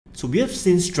So we have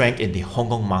seen strength in the Hong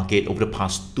Kong market over the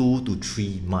past 2 to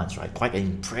 3 months, right? Quite an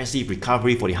impressive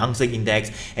recovery for the Hang Seng Index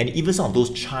and even some of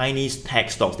those Chinese tech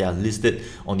stocks that are listed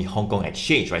on the Hong Kong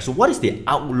exchange, right? So what is the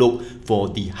outlook for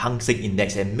the Hang Seng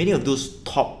Index and many of those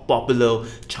top popular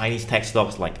Chinese tech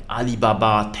stocks like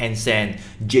Alibaba, Tencent,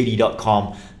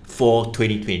 JD.com for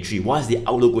 2023? What is the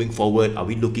outlook going forward? Are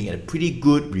we looking at a pretty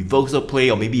good reversal play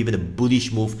or maybe even a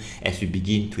bullish move as we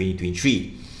begin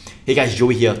 2023? Hey guys,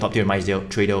 Joey here, top tier MySdale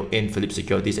trader in Philips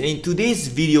Securities, and in today's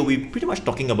video we're pretty much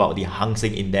talking about the Hang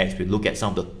Seng Index. We look at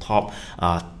some of the top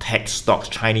tech stocks,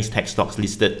 Chinese tech stocks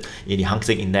listed in the Hang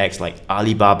Seng Index like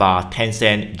Alibaba,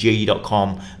 Tencent,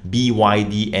 JD.com,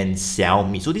 BYD and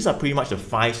Xiaomi. So these are pretty much the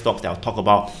 5 stocks that I'll talk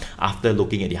about after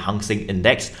looking at the Hang Seng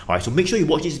Index. Alright, so make sure you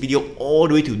watch this video all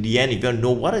the way to the end if you want to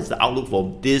know what is the outlook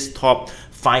for this top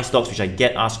 5 stocks which I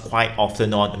get asked quite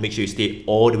often on. Make sure you stay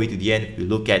all the way to the end. We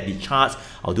look at the charts.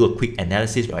 I'll do a quick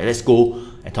analysis. All right, let's go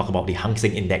and talk about the Hang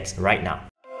Seng Index right now.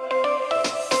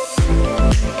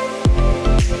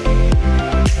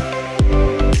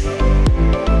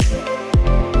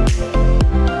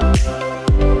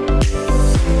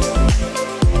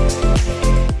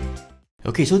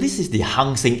 Okay, so this is the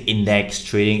Hang Seng Index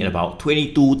trading at about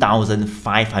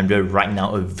 22,500 right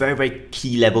now, a very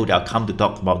key level that I'll come to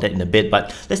talk about that in a bit.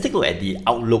 But let's take a look at the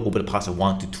outlook over the past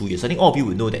 1 to 2 years. I think all of you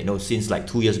would know that, since like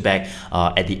 2 years back,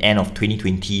 at the end of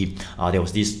 2020, there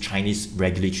was this Chinese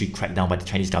regulatory crackdown by the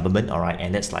Chinese government, all right,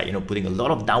 and that's like, putting a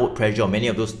lot of downward pressure on many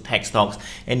of those tech stocks,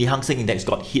 and the Hang Seng Index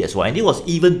got hit as well. And it was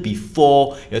even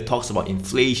before, talks about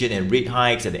inflation and rate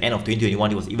hikes at the end of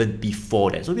 2021. It was even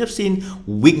before that. So we have seen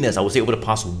weakness, I would say, over the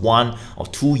past 1 or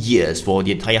 2 years for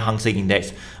the entire Hang Seng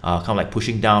Index, kind of like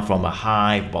pushing down from a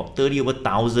high of about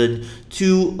 30,000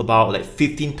 to about like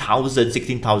 15,000,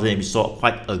 16,000, and we saw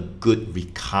quite a good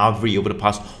recovery over the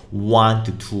past 1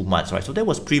 to 2 months, right? So that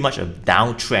was pretty much a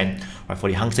downtrend, right, for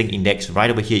the Hang Seng Index. Right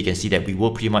over here, you can see that we were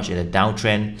pretty much in a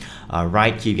downtrend.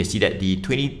 Right here, you can see that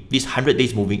this 100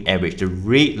 days moving average, the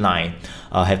red line,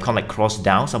 have kind of like crossed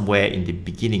down somewhere in the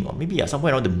beginning, or maybe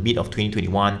somewhere around the mid of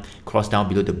 2021, crossed down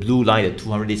below the blue line, the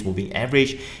 200 days moving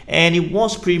average, and it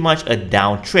was pretty much a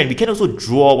downtrend. We can also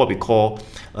draw what we call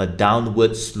a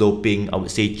downward sloping, I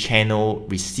would say, channel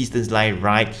resistance line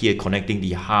right here connecting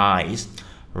the highs.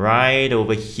 Right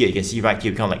over here, you can see right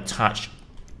here we kind of like touch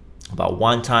about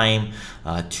 1 time,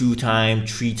 2 times,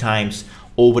 3 times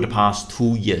over the past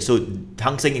 2 years. So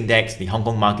Hang Seng Index, the Hong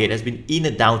Kong market, has been in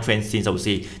a downtrend since, I would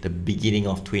say, the beginning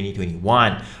of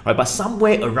 2021, right? But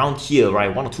somewhere around here,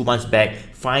 right, 1 or 2 months back,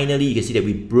 finally you can see that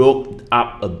we broke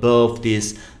up above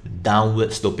this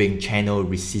downward sloping channel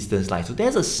resistance line. So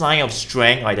there's a sign of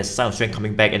strength, right? There's a sign of strength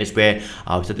coming back, and it's where we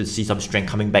started to see some strength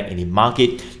coming back in the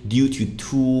market due to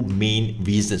 2 main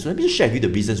reasons. So let me just share with you the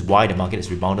reasons why the market has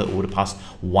rebounded over the past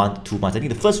 1 to 2 months. I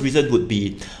think the first reason would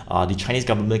be the Chinese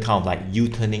government kind of like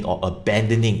U-turning or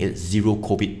abandoning its zero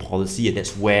COVID policy, and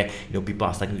that's where people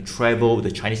are starting to travel.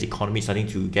 The Chinese economy is starting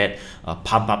to get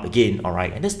pumped up again, all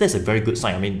right, and that's a very good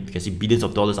sign. I mean, you can see billions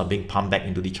of dollars are being pumped back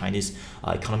into the Chinese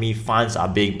economy. Funds are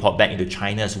being popped back into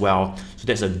China as well. So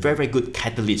that's a very good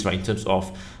catalyst, right, in terms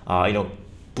of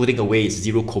putting away its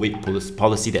zero COVID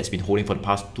policy that's been holding for the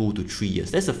past 2 to 3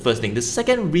 years. That's the first thing. The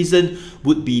second reason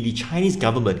would be the Chinese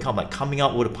government kind of like coming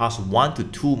out over the past 1 to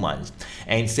 2 months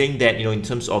and saying that, in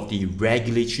terms of the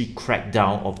regulatory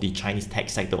crackdown of the Chinese tech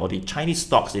sector or the Chinese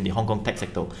stocks in the Hong Kong tech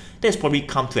sector, that's probably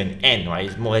come to an end, right?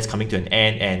 It's more or less coming to an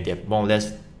end, and they're more or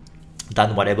less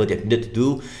done whatever they've needed to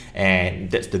do, and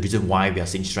that's the reason why we are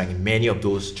seeing strength in many of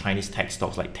those Chinese tech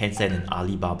stocks like Tencent and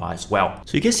Alibaba as well.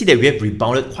 So you can see that we have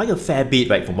rebounded quite a fair bit,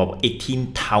 right, from about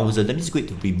 18,000. Let me just go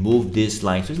to remove this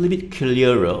line so it's a little bit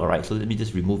clearer. All right, so let me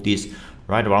just remove this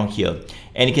right around here,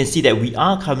 and you can see that we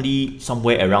are currently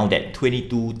somewhere around that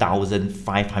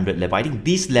 22,500 level. I think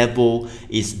this level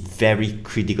is very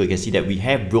critical. You can see that we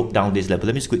have broke down this level.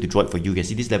 Let me just quickly draw it for you. You can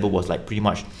see this level was like pretty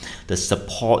much the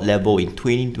support level in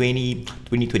 2020,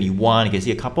 2021. You can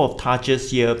see a couple of touches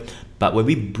here, but when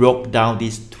we broke down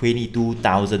this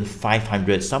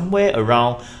 22,500 somewhere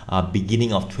around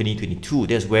beginning of 2022,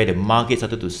 that's where the market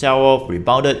started to sell off,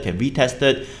 rebounded, can retest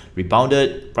it,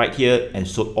 rebounded right here, and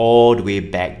sold all the way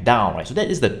back down, right? So that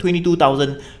is the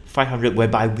 22,500,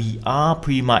 whereby we are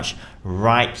pretty much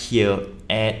right here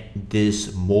at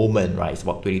this moment, right? It's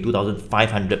about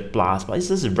 22,500 plus, but this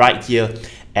is right here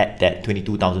at that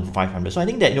 22,500. So I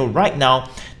think that right now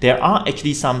there are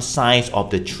actually some signs of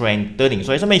the trend turning.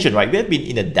 So as I mentioned, right, we have been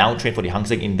in a downtrend for the Hang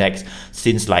Seng Index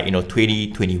since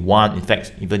 2021. In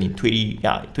fact, even in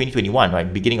 2021,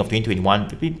 right, beginning of 2021,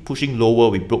 we've been pushing lower.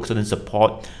 We broke certain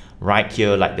support right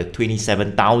here, like the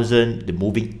 27,000, the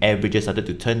moving averages started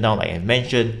to turn down, like I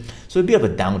mentioned. So a bit of a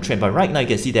downtrend, but right now you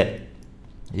can see that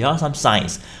there are some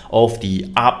signs of the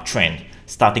uptrend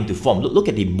starting to form. Look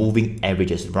at the moving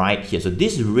averages right here. So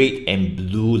this red and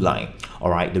blue line, all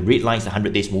right, the red line is the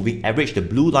 100 days moving average, the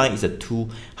blue line is the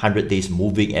 200 days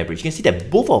moving average. You can see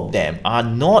that both of them are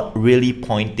not really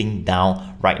pointing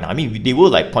down right now. I mean, they were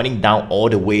like pointing down all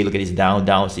the way. Look at this,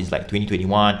 down since like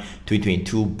 2021,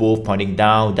 2022, both pointing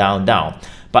down.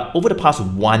 But over the past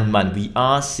 1 month, we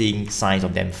are seeing signs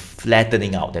of them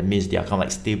flattening out. That means they are kind of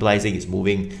like stabilizing, it's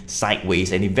moving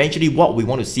sideways. And eventually what we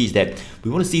want to see is that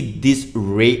we want to see this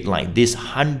red line, this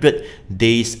 100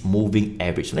 days moving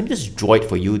average. So let me just draw it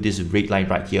for you, this red line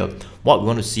right here. What we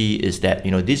want to see is that,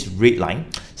 you know, this red line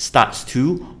starts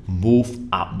to move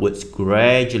upwards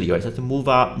gradually, right? It starts to move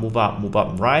up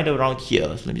right around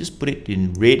here. So let me just put it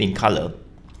in red in color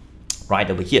right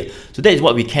over here. So that is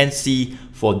what we can see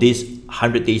for this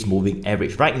 100 days moving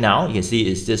average. Right now, you can see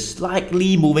it's just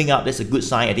slightly moving up. That's a good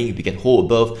sign. I think if we can hold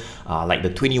above like the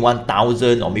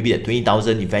 21,000 or maybe the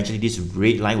 20,000, eventually this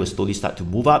red line will slowly start to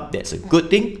move up. That's a good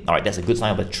thing. All right, that's a good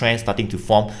sign of a trend starting to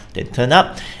form, then turn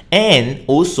up. And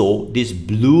also this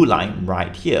blue line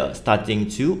right here starting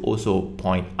to also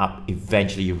point up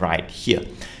eventually right here.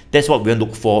 That's what we're going to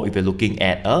look for if we're looking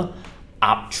at a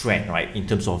uptrend, right? In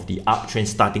terms of the uptrend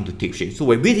starting to take shape. So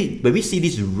when we see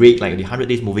this red line, the 100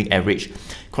 days moving average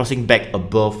crossing back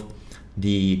above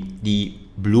the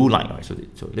blue line, right? So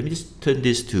let me just turn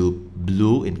this to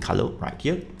blue in color right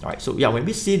here. All right, so yeah, when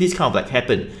we see this kind of like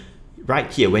happen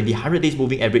right here, when the 100 days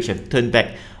moving average have turned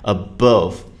back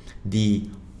above the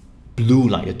blue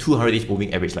line, the 200 days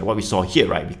moving average, like what we saw here,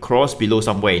 right? We crossed below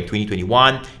somewhere in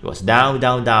 2021, it was down,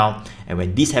 and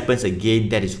when this happens again,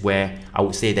 that is where I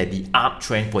would say that the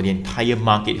uptrend for the entire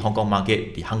market, Hong Kong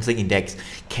market, the Hang Seng Index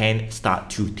can start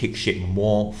to take shape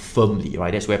more firmly,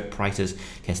 right? That's where prices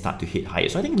can start to hit higher.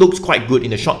 So I think it looks quite good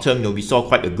in the short term. You know, we saw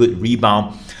quite a good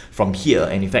rebound from here,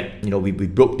 and in fact, you know, we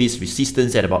broke this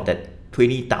resistance at about that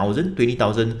 20,000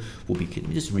 will be, let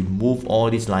me just remove all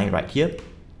this line right here.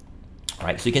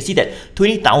 Right, so you can see that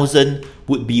 20,000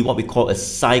 would be what we call a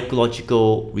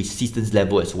psychological resistance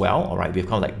level as well. All right, we've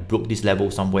kind of like broke this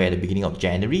level somewhere at the beginning of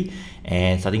January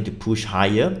and starting to push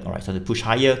higher. All right, starting to push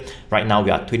higher. Right now we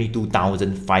are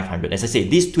 22,500. As I say,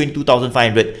 this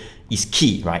 22,500 is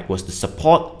key, right? Was the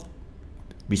support,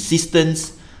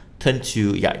 resistance, turn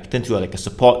to like a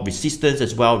support, resistance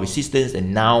as well, resistance,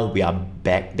 and now we are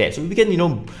back there. So if we can, you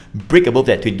know, break above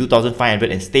that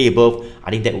 22,500 and stay above, I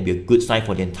think that would be a good sign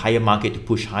for the entire market to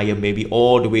push higher, maybe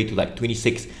all the way to like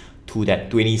 26 to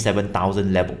that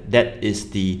 27,000 level. That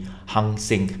is the Hang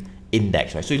Seng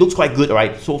Index, right? So it looks quite good, all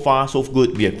right? So far, so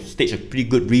good. We have staged a pretty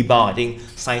good rebound. I think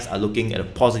signs are looking at a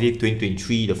positive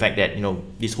 2023. The fact that, you know,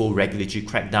 this whole regulatory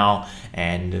crackdown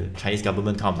and the Chinese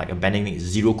government kind of like abandoning its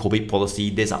zero COVID policy,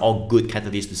 these are all good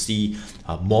catalysts to see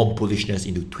more bullishness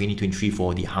into 2023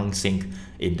 for the Hang Seng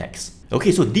Index.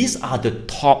 Okay, so these are the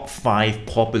top 5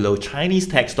 popular Chinese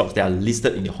tech stocks that are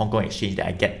listed in the Hong Kong exchange that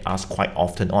I get asked quite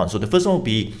often on. So the first one will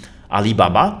be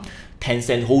Alibaba,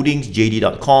 Tencent Holdings,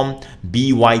 JD.com,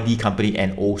 BYD company,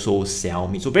 and also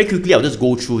Xiaomi. So very quickly, I'll just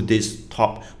go through this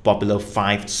top popular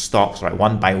 5 stocks, right,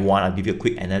 one by one. I'll give you a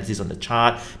quick analysis on the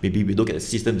chart. Maybe we look at the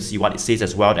system to see what it says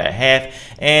as well that I have,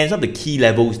 and some of the key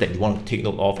levels that you want to take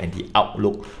note of and the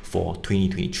outlook for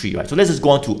 2023, right? So let's just go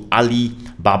on to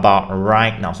Alibaba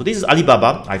right now. So this is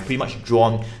Alibaba. I've pretty much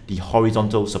drawn the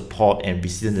horizontal support and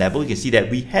resistance level. You can see that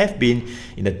we have been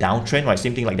in the downtrend, right?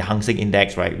 Same thing like the Hang Seng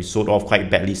Index, right? We sold off quite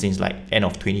badly since like end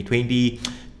of 2020.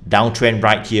 Downtrend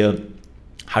right here.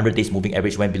 100 days moving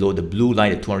average went below the blue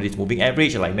line, the 200 days moving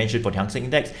average, like I mentioned for the Hang Seng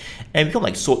Index, and we come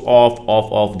like sold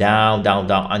off, down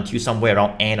until somewhere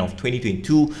around end of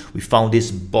 2022. We found this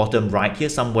bottom right here,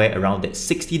 somewhere around that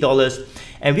 $60,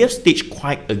 and we have staged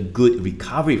quite a good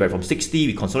recovery, right? From 60,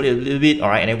 we consolidated a little bit, all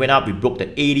right, and then went up, we broke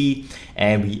that 80,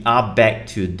 and we are back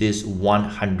to this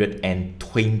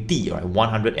 120, all right,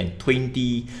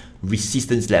 120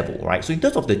 resistance level, right? So in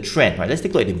terms of the trend, right, let's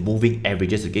take a look at the moving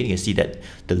averages again. You can see that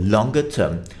the longer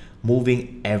term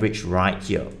moving average right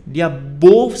here, they are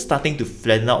both starting to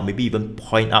flatten out, maybe even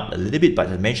point up a little bit. But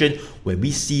as I mentioned, when we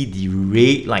see the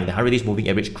red line, the 100 days moving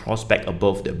average cross back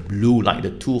above the blue line, the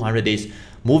 200 days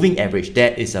moving average,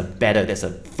 that's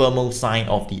a firmer sign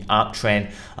of the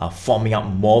uptrend forming up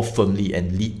more firmly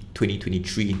and lead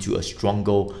 2023 into a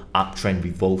stronger uptrend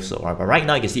reversal. Right? But right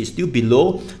now you can see it's still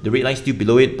below, the red line is still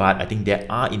below it, but I think there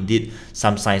are indeed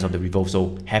some signs of the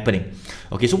reversal happening.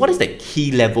 Okay, so what is the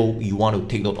key level you want to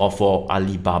take note of for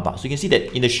Alibaba? So you can see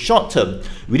that in the short term,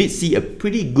 we did see a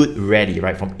pretty good rally,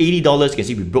 right? From $80, you can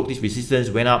see we broke this resistance,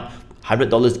 went up,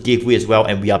 $100 giveaway as well,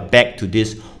 and we are back to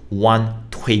this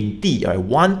 120. All right,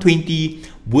 120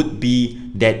 would be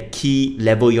that key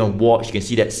level you want to watch. You can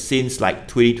see that since like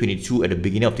 2022, at the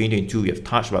beginning of 2022, we have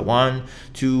touched about 1,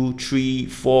 2, 3,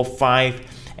 4, 5,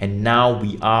 and now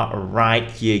we are right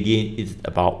here again. It's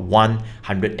about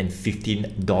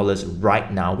 $115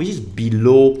 right now, which is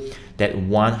below that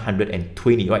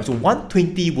 120, right? So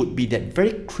 120 would be that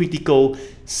very critical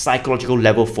psychological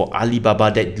level for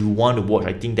Alibaba that you want to watch.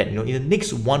 I think that, you know, in the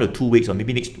next 1 or 2 weeks, or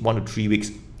maybe next 1 or 3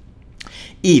 weeks,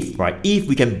 if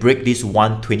we can break this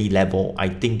 120 level, I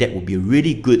think that would be a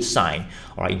really good sign,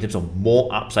 all right, in terms of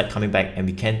more upside coming back, and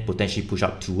we can potentially push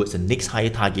up towards the next higher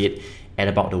target at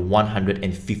about the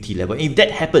 150 level. If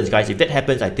that happens, guys, if that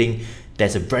happens, I think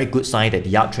there's a very good sign that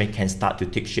the uptrend can start to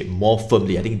take shape more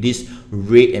firmly. I think this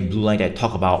red and blue line that I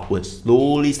talk about will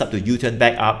slowly start to U-turn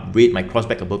back up. Red might cross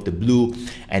back above the blue,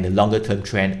 and the longer term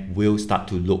trend will start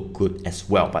to look good as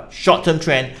well. But short term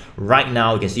trend right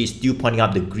now, you can see it's still pointing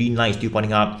up. The green line is still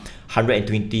pointing up.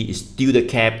 120 is still the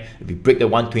cap. If we break the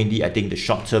 120, I think the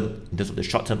short term, in terms of the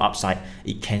short term upside,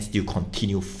 it can still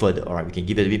continue further. All right, we can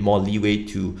give it a bit more leeway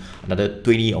to another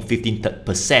 20 or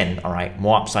 15%. All right,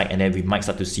 more upside, and then we might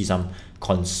start to see some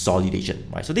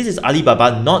consolidation. Right, so this is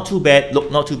Alibaba. Not too bad.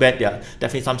 Look, not too bad. There are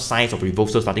definitely some signs of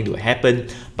reversal starting to happen,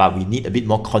 but we need a bit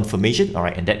more confirmation. All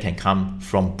right, and that can come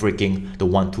from breaking the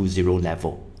 120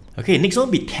 level. Okay, next one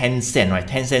will be Tencent, right?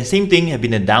 Tencent, same thing, have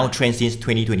been a downtrend since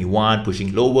 2021,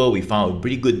 pushing lower. We found a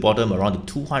pretty good bottom around the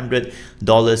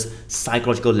 $200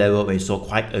 psychological level, and we saw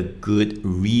quite a good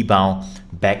rebound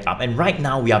back up. And right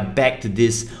now, we are back to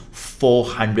this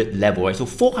 400 level, right? So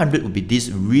 400 would be this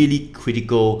really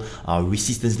critical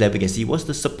resistance level. You can see what's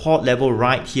the support level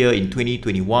right here in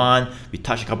 2021. We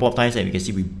touched a couple of times, and you can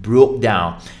see we broke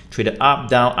down, traded up,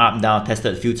 down,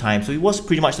 tested a few times. So it was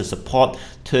pretty much the support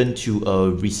turned to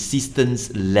a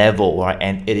resistance level, right?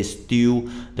 And it is still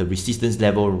the resistance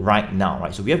level right now,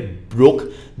 right? So we have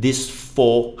broke this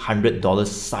 $400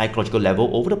 psychological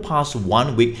level over the past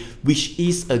 1 week, which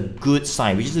is a good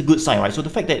sign, right? So the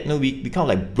fact that, you know, we kind of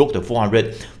like broke the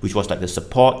 400, which was like the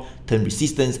support turned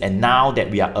resistance, and now that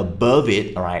we are above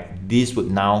it, all right, this would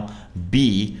now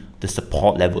be the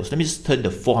support levels. Let me just turn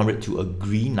the 400 to a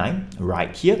green line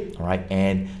right here, all right,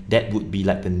 and that would be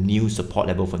like the new support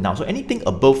level for now. So anything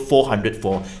above 400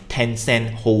 for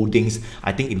Tencent holdings,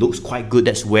 I think it looks quite good.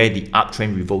 That's where the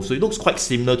uptrend reversed. So it looks quite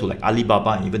similar to like Alibaba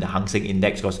and even the Hang Seng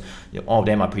Index, because, you know, all of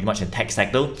them are pretty much in tech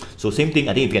sector. So same thing,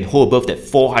 I think if you can hold above that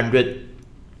 400,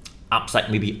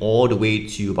 upside maybe all the way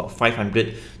to about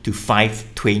 500 to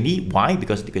 520. Why?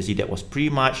 Because you can see that was pretty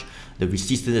much the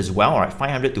resistance as well. All right,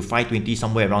 500 to 520,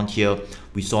 somewhere around here,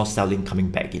 we saw selling coming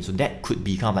back in. So that could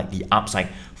be kind of like the upside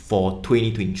for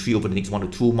 2023 over the next 1 to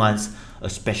 2 months,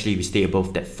 especially if we stay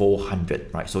above that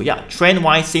 400, right? So yeah,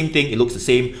 trend-wise, same thing. It looks the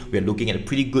same. We are looking at a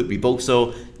pretty good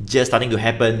reversal just starting to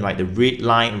happen, right? The red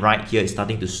line right here is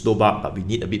starting to slow up, but we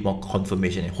need a bit more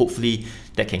confirmation, and hopefully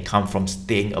that can come from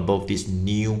staying above this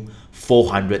new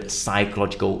 400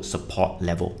 psychological support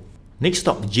level. Next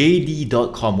stock,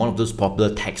 JD.com, one of those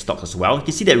popular tech stocks as well. You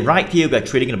can see that right here, we are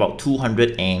trading at about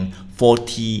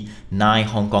 249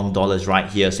 Hong Kong dollars right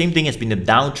here. Same thing, has been a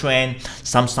downtrend,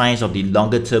 some signs of the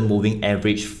longer term moving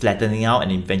average flattening out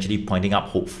and eventually pointing up,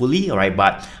 hopefully, all right?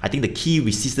 But I think the key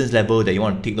resistance level that you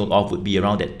want to take note of would be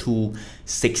around that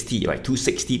 260, right?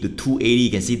 260 to 280. You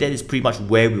can see that is pretty much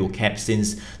where we were kept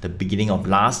since the beginning of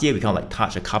last year. We kind of like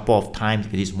touched a couple of times.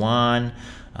 This 1,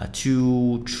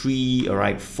 2, 3, all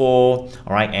right, 4, all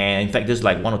right, and in fact just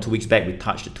like 1 or 2 weeks back we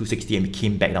touched the 260 and we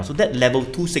came back down. So that level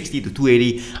 260 to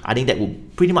 280, I think that will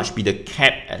pretty much be the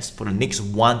cap as for the next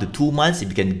 1 to 2 months. If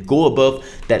you can go above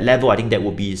that level, I think that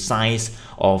will be signs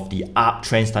of the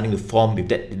uptrend starting to form. If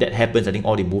that happens, I think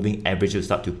all the moving averages will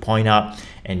start to point up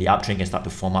and the uptrend can start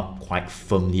to form up quite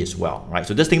firmly as well, right?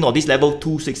 So just think of this level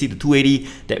 260 to 280,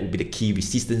 that will be the key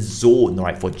resistance zone,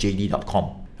 right, for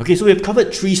JD.com. Okay, so we've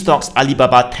covered 3 stocks,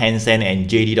 Alibaba, Tencent, and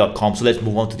JD.com. So let's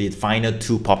move on to the final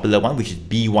 2 popular one, which is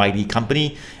BYD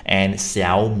company and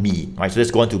Xiaomi. Right, so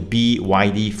let's go on to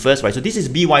BYD first. Right, so this is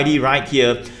BYD right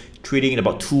here, trading at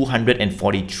about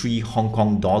 243 Hong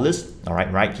Kong dollars. All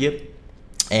right, right here,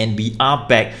 and we are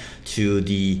back to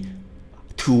the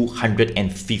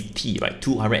 250, right?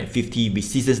 250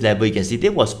 resistance level. You can see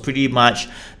there was pretty much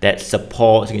that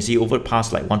support. So you can see over the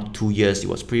past like 1 to 2 years, it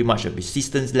was pretty much a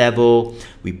resistance level.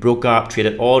 We broke up,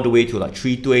 traded all the way to like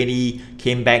 320,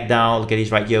 came back down. Look at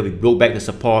this right here. We broke back the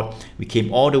support. We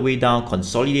came all the way down,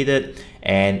 consolidated,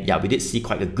 and yeah, we did see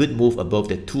quite a good move above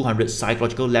the 200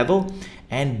 psychological level,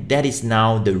 and that is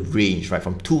now the range, right?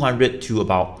 From 200 to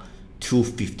about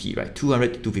 250, right?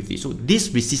 200 to 250. So this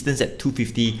resistance at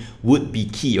 250 would be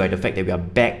key, right? The fact that we are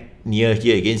back near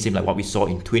here again, same like what we saw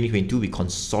in 2022, we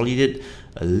consolidated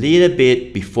a little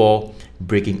bit before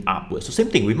breaking upwards. So same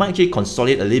thing, we might actually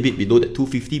consolidate a little bit below the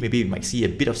 250. Maybe we might see a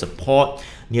bit of support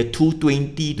near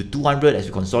 220 to 200 as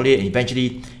we consolidate, and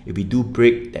eventually if we do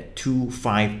break that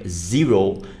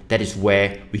 250, that is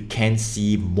where we can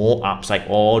see more upside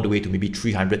all the way to maybe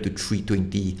 300 to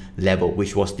 320 level,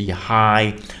 which was the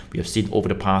high we have seen over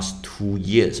the past 2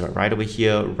 years. Right over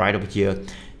here, right over here,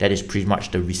 that is pretty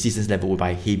much the resistance level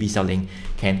whereby heavy selling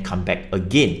can come back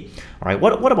again. All right,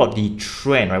 what about the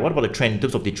trend, right? What about the trend? In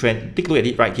terms of the trend, take a look at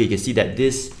it right here. You can see that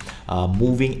this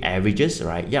moving averages,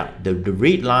 right? Yeah, the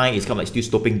red line is kind of like still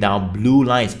sloping down, blue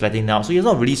line is flattening out, so it's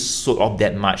not really sold off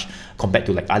that much compared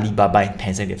to like Alibaba and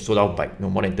Tencent. They've sold off like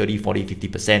more than 30, 40,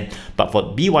 50%. But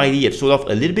for BYD, they've sold off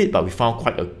a little bit, but we found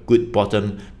quite a good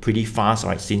bottom pretty fast,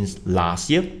 right, since last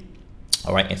year.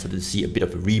 All right, and started to see a bit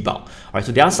of a rebound. All right,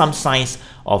 so there are some signs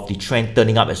of the trend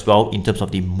turning up as well in terms of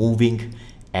the moving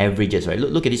averages, right?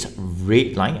 Look at this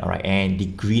red line, all right, and the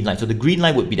green line. So the green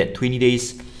line would be that 20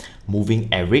 days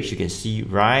moving average. You can see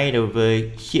right over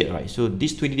here, right? So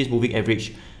this 20 days moving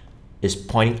average is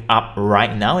pointing up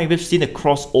right now, and we've seen a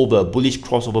crossover, a bullish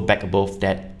crossover back above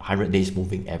that 100 days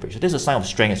moving average. So there's a sign of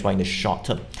strength as well in the short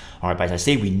term. All right, but as I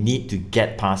say, we need to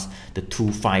get past the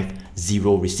 250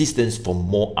 resistance for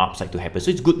more upside to happen.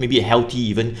 So it's good, maybe a healthy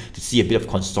even to see a bit of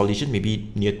consolidation,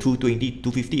 maybe near 220,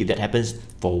 250. If that happens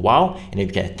for a while, and then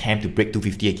we can attempt to break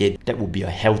 250 again, that would be a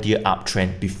healthier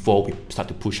uptrend before we start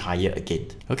to push higher again.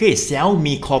 Okay,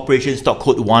 Xiaomi Corporation stock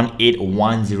code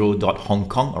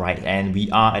 1810.HK. All right, and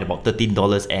we are at about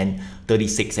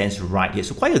 $13.36 right here.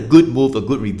 So quite a good move, a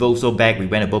good reversal back. We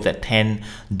went above that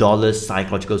 $10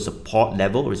 psychological support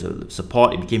level. It was a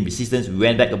support, it became resistance, we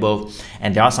went back above,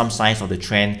 and there are some signs of the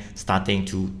trend starting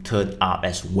to turn up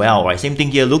as well. Right, same thing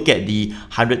here. Look at the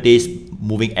 100 days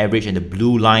moving average and the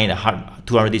blue line, the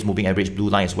 200 days moving average blue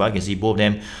line as well. You can see both of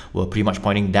them were pretty much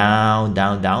pointing down,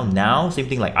 down, down. Now, same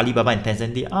thing like Alibaba and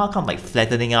Tencent, they are kind of like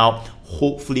flattening out,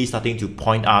 hopefully starting to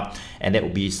point up, and that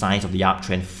will be signs of the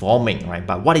uptrend forming, right?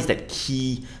 But what is that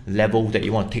key level that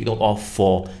you want to take note of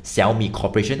for Xiaomi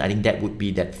Corporation? I think that would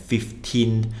be that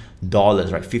 $15,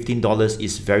 right? $15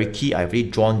 is very key. I've already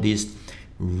drawn this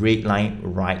red line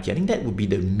right here. I think that would be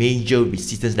the major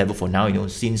resistance level for now. You know,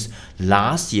 since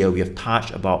last year we have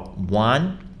touched about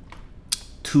 1,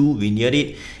 2, we neared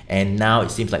it, and now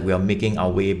it seems like we are making our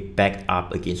way back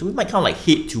up again. So we might kind of like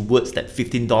head towards that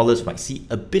 $15. We might see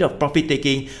a bit of profit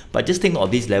taking, but just think of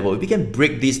this level. If we can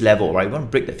break this level, right, we want to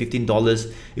break that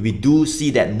 $15. If we do see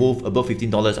that move above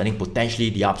 $15, I think potentially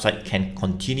the upside can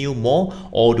continue more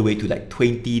all the way to like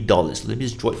 $20. So let me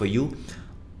just draw it for you.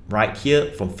 Right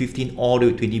here, from 15 all the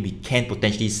way to 20, we can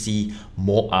potentially see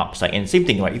more upside. And same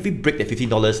thing, right? If we break that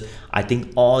 $15, I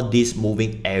think all these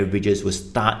moving averages will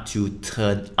start to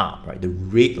turn up, right? The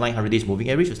red line 100 days moving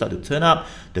average will start to turn up.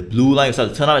 The blue line will start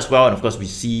to turn up as well. And of course,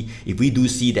 if we do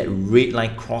see that red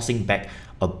line crossing back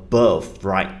above,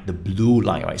 right, the blue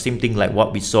line, right? Same thing like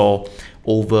what we saw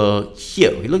over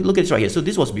here. Look at this right here. So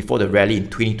this was before the rally in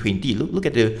 2020. Look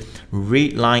at the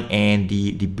red line and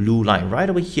the blue line right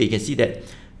over here. You can see that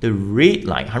the red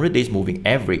line, 100 days moving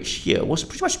average here, was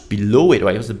pretty much below it,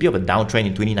 right? It was a bit of a downtrend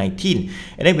in 2019.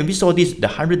 And then when we saw this, the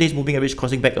 100 days moving average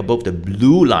crossing back above the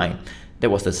blue line, that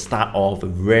was the start of a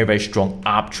very, very strong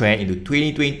uptrend into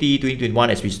 2020, 2021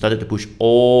 as we started to push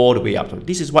all the way up. So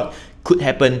this is what could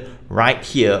happen right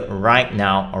here, right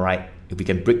now, all right? If we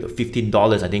can break the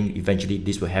 $15, I think eventually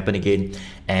this will happen again,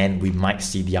 and we might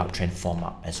see the uptrend form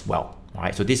up as well. All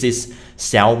right, so this is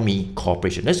Xiaomi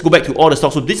Corporation. Let's go back to all the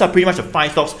stocks. So these are pretty much the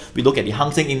 5 stocks. We look at the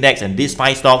Hang Seng Index and these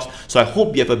 5 stocks. So I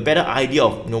hope you have a better idea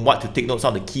of what to take notes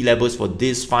on, the key levels for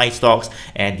these 5 stocks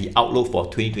and the outlook for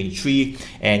 2023.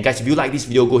 And guys, if you like this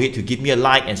video, go ahead to give me a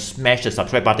like and smash the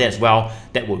subscribe button as well.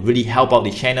 That will really help out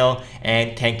the channel.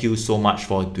 And thank you so much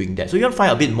for doing that. So if you want to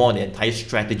find a bit more on the entire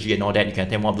strategy and all that, you can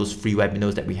attend one of those free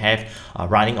webinars that we have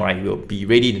running. All right, we'll be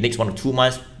ready in the next 1 or 2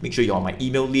 months. Make sure you're on my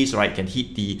email list. All right, you can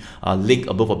hit the link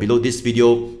above or below this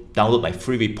video. Download my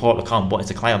free report, account on board as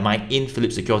a client of mine in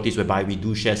Philips Securities, whereby we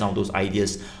do share some of those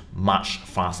ideas much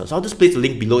faster. So I'll just place the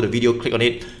link below the video, click on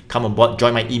it, come on board,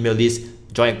 join my email list,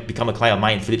 become a client of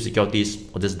mine in Philips Securities,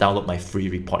 or just download my free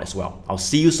report as well. I'll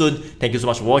see you soon. Thank you so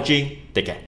much for watching. Take care.